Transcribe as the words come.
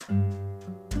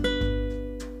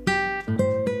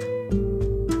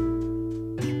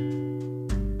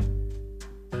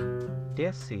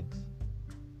Dear seeds,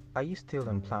 are you still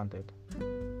unplanted?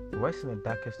 Rest in the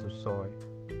darkest of soil.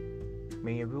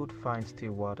 May your root find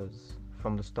still waters.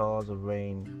 From the stars of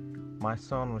rain, my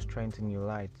sun will strengthen your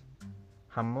light.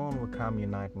 Her moon will calm your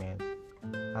nightmares.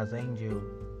 As angel,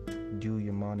 dew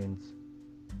your mornings.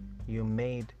 You're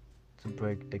made to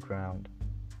break the ground.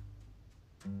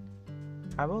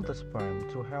 I wrote this poem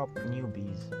to help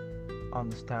newbies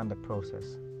understand the process.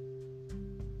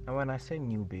 And when I say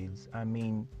newbies, I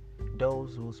mean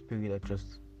those whose spirit are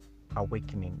just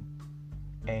awakening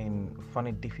and find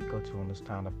it difficult to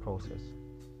understand the process.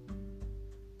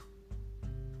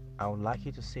 I would like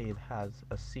you to see it as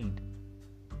a seed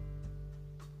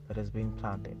that has been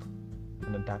planted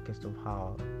in the darkest of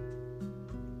hours,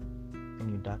 in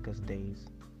your darkest days,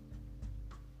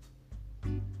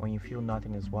 when you feel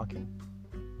nothing is working.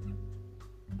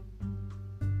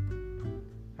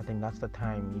 I think that's the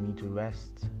time you need to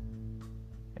rest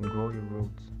and grow your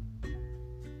roots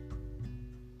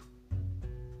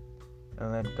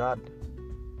and let God,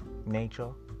 nature,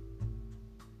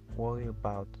 worry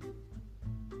about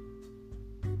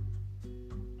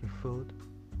your food,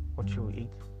 what you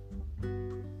eat,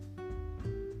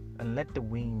 and let the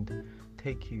wind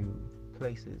take you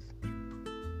places.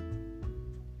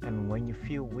 And when you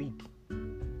feel weak,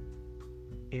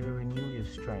 it will renew your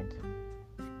strength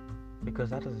because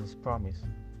that is His promise.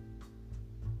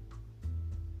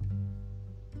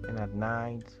 And at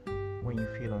night, when you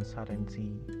feel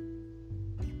uncertainty,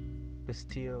 be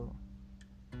still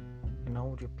and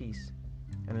hold your peace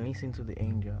and listen to the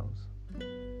angels.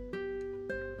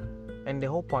 And the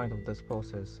whole point of this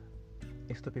process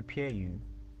is to prepare you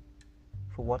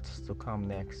for what's to come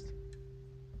next.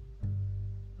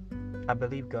 I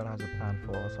believe God has a plan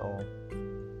for us all,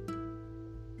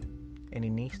 and He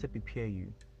needs to prepare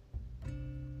you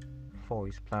for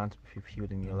His plan to be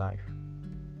fulfilled in your life.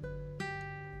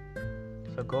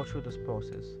 So go through this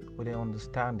process with the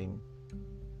understanding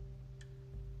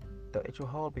that it will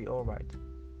all be alright.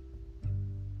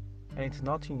 And it's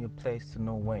not in your place to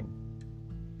know when.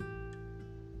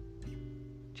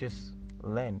 Just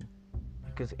learn,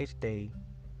 because each day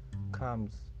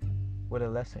comes with a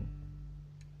lesson.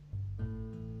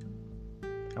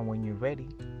 And when you're ready,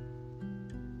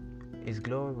 His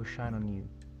glory will shine on you.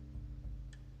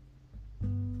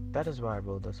 That is why I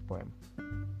wrote this poem.